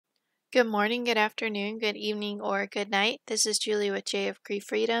Good morning, good afternoon, good evening, or good night. This is Julie with J of Cree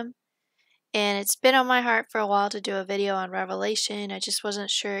Freedom, and it's been on my heart for a while to do a video on Revelation. I just wasn't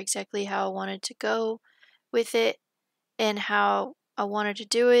sure exactly how I wanted to go with it and how I wanted to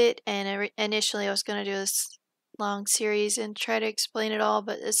do it. And initially, I was going to do this long series and try to explain it all,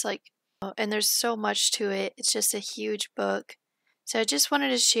 but it's like, and there's so much to it. It's just a huge book. So I just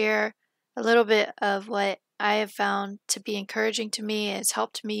wanted to share a little bit of what I have found to be encouraging to me. It's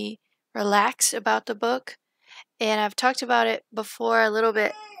helped me relax about the book. And I've talked about it before a little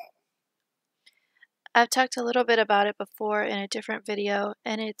bit. I've talked a little bit about it before in a different video,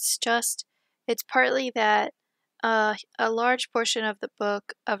 and it's partly that a large portion of the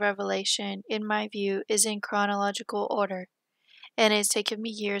book of Revelation, in my view, is in chronological order. And it's taken me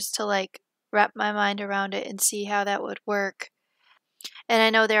years to wrap my mind around it and see how that would work. And I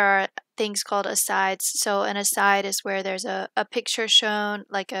know there are things called asides. So an aside is where there's a picture shown,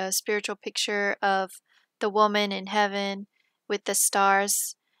 like a spiritual picture of the woman in heaven with the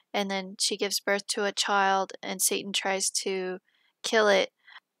stars, and then she gives birth to a child and Satan tries to kill it.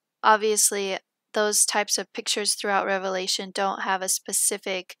 Obviously, those types of pictures throughout Revelation don't have a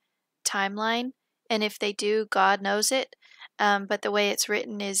specific timeline, and if they do, God knows it. But the way it's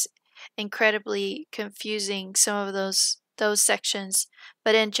written is incredibly confusing, some of those sections.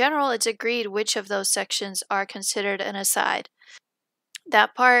 But in general, it's agreed which of those sections are considered an aside.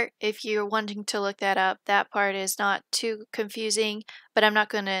 That part, if you're wanting to look that up, that part is not too confusing, but I'm not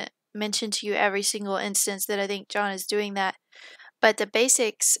going to mention to you every single instance that I think John is doing that. But the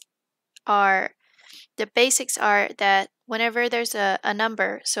basics are that whenever there's a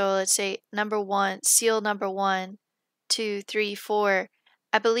number, so let's say number 1, seal number 1, 2, 3, 4,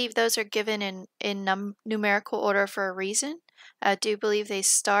 I believe those are given in numerical order for a reason. I do believe they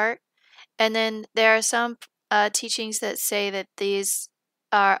start. And then there are some teachings that say that these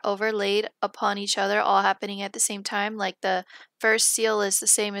are overlaid upon each other, all happening at the same time. Like the first seal is the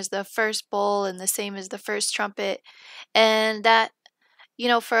same as the first bowl and the same as the first trumpet. And that,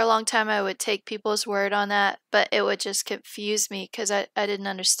 for a long time I would take people's word on that, but it would just confuse me because I didn't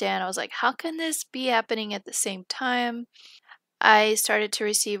understand. I was like, how can this be happening at the same time? I started to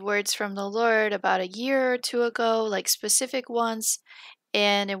receive words from the Lord about a year or two ago, like specific ones.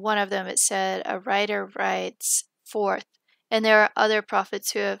 And in one of them it said, a writer writes forth. And there are other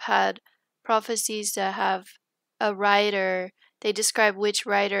prophets who have had prophecies that have a writer. They describe which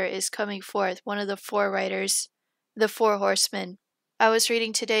writer is coming forth, one of the four writers, the four horsemen. I was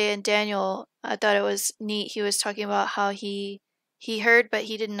reading today in Daniel. I thought it was neat. He was talking about how he heard but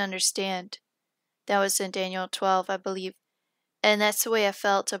he didn't understand. That was in Daniel 12, I believe. And that's the way I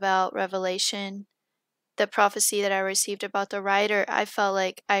felt about Revelation. The prophecy that I received about the writer, I felt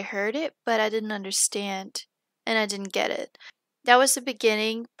like I heard it, but I didn't understand, and I didn't get it. That was the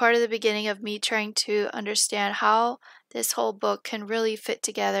beginning, part of the beginning of me trying to understand how this whole book can really fit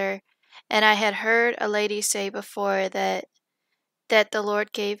together. And I had heard a lady say before that the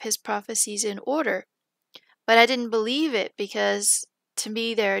Lord gave his prophecies in order, but I didn't believe it because to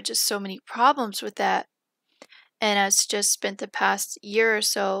me there are just so many problems with that. And I've just spent the past year or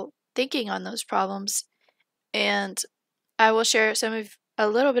so thinking on those problems. And I will share a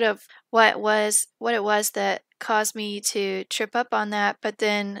little bit of what it was that caused me to trip up on that, but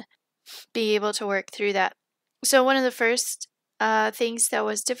then be able to work through that. So one of the first things that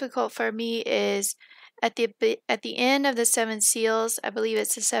was difficult for me is at the end of the seven seals. I believe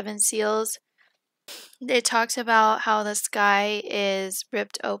it's the seven seals. It talks about how the sky is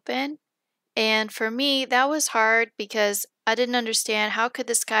ripped open. And for me, that was hard because I didn't understand how could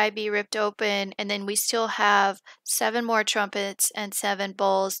the sky be ripped open and then we still have 7 more trumpets and 7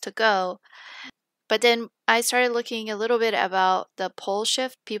 bowls to go. But then I started looking a little bit about the pole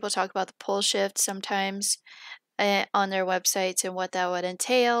shift. People talk about the pole shift sometimes on their websites and what that would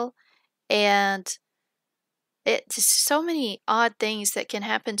entail. And it's just so many odd things that can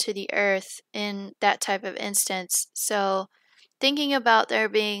happen to the earth in that type of instance. So thinking about there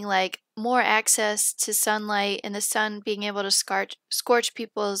being more access to sunlight and the sun being able to scorch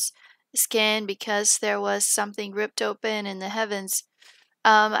people's skin because there was something ripped open in the heavens,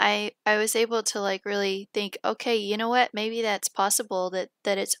 I was able to really think, okay, you know what, maybe that's possible that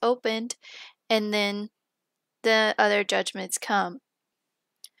it's opened and then the other judgments come.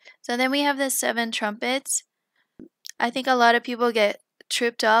 So then we have the 7 trumpets. I think a lot of people get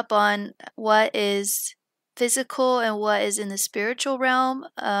tripped up on what is physical and what is in the spiritual realm.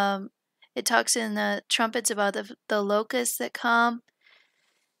 It talks in the trumpets about the locusts that come,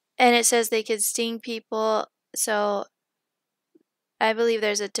 and it says they could sting people. So I believe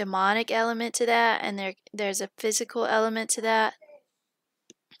there's a demonic element to that, and there's a physical element to that.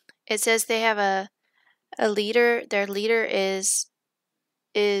 it says they have a leader. Their leader is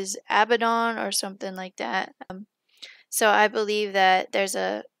Abaddon or something like that. So I believe that there's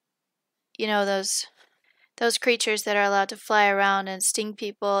those creatures that are allowed to fly around and sting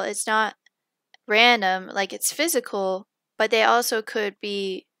people. It's not random, like it's physical, but they also could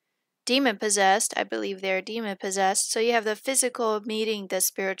be demon possessed. I believe they're demon possessed. So you have the physical meeting the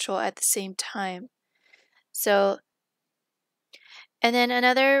spiritual at the same time. So, and then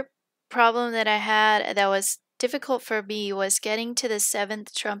another problem that I had that was difficult for me was getting to the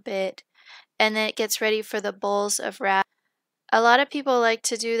seventh trumpet, and then it gets ready for the bowls of wrath. A lot of people like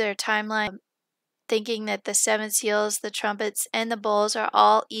to do their timeline thinking that the seven seals, the trumpets, and the bowls are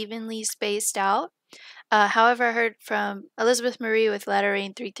all evenly spaced out. However, I heard from Elizabeth Marie with Latter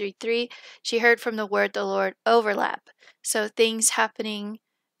Rain 333, she heard from the word the Lord overlap. So things happening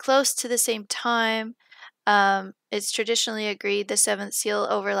close to the same time. It's traditionally agreed the seventh seal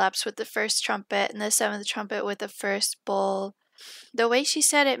overlaps with the first trumpet and the seventh trumpet with the first bowl. The way she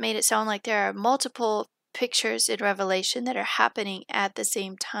said it made it sound like there are multiple pictures in Revelation that are happening at the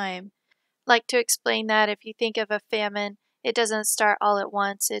same time. Like to explain that, if you think of a famine, it doesn't start all at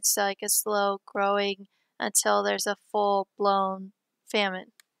once. It's like a slow growing until there's a full-blown famine.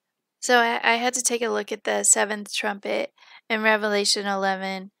 So I had to take a look at the seventh trumpet in Revelation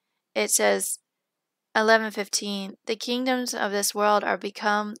 11. It says, 11:15, the kingdoms of this world are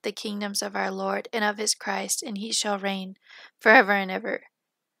become the kingdoms of our Lord and of his Christ, and he shall reign forever and ever.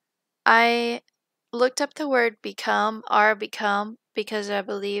 I looked up the word become, because I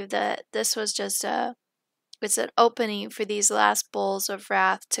believe that this was just it's an opening for these last bowls of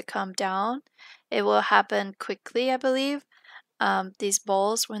wrath to come down. It will happen quickly, I believe. These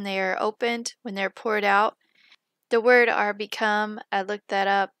bowls, when they are opened, when they're poured out. The word are become, I looked that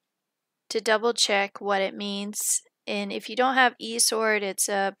up to double check what it means. And if you don't have eSword, it's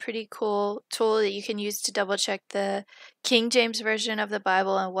a pretty cool tool that you can use to double check the King James Version of the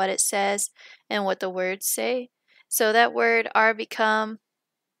Bible and what it says and what the words say. So that word are become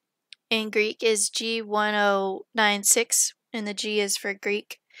in Greek is G1096, and the G is for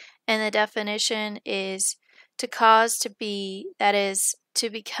Greek. And the definition is to cause to be, that is, to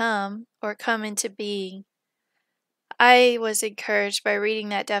become or come into being. I was encouraged by reading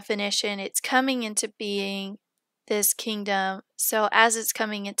that definition. It's coming into being, this kingdom. So as it's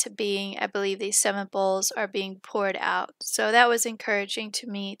coming into being, I believe these seven bowls are being poured out. So that was encouraging to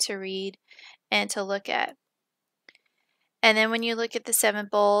me to read and to look at. And then when you look at the seven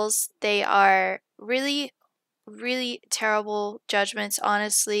bowls, they are really, really terrible judgments,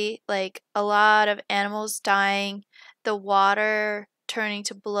 honestly. Like a lot of animals dying, the water turning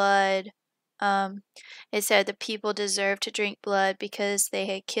to blood. It said the people deserved to drink blood because they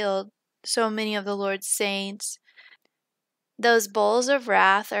had killed so many of the Lord's saints. Those bowls of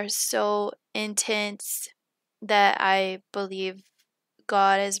wrath are so intense that I believe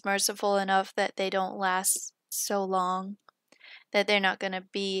God is merciful enough that they don't last so long, that they're not going to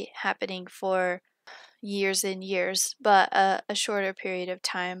be happening for years and years, but a shorter period of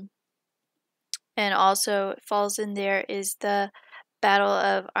time. And also falls in there is the Battle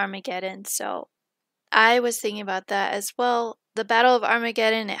of Armageddon. So I was thinking about that as well. The Battle of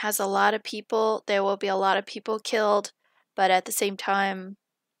Armageddon, it has a lot of people. There will be a lot of people killed, but at the same time,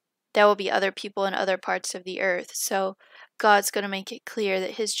 there will be other people in other parts of the earth. So God's going to make it clear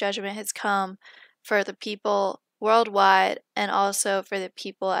that his judgment has come for the people worldwide and also for the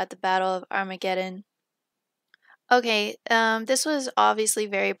people at the Battle of Armageddon. Okay, this was obviously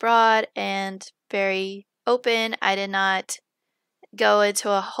very broad and very open. I did not go into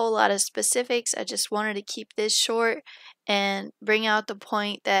a whole lot of specifics. I just wanted to keep this short and bring out the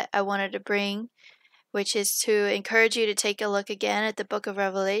point that I wanted to bring, which is to encourage you to take a look again at the book of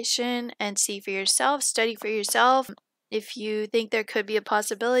Revelation and see for yourself, study for yourself. If you think there could be a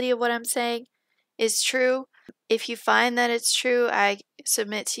possibility of what I'm saying is true, if you find that it's true, I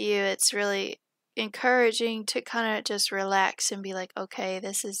submit to you it's really encouraging to kind of just relax and be like, okay,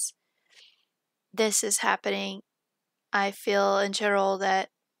 this is happening. I feel in general that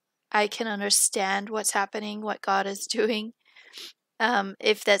I can understand what's happening, what God is doing.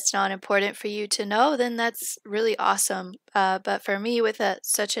 If that's not important for you to know, then that's really awesome. But for me, with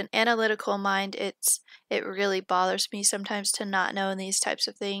such an analytical mind, it really bothers me sometimes to not know these types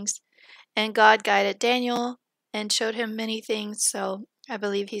of things. And God guided Daniel and showed him many things, so I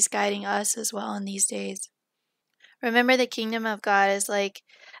believe he's guiding us as well in these days. Remember, the kingdom of God is like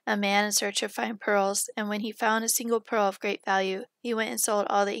a man in search of fine pearls, and when he found a single pearl of great value, he went and sold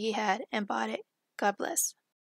all that he had and bought it. God bless.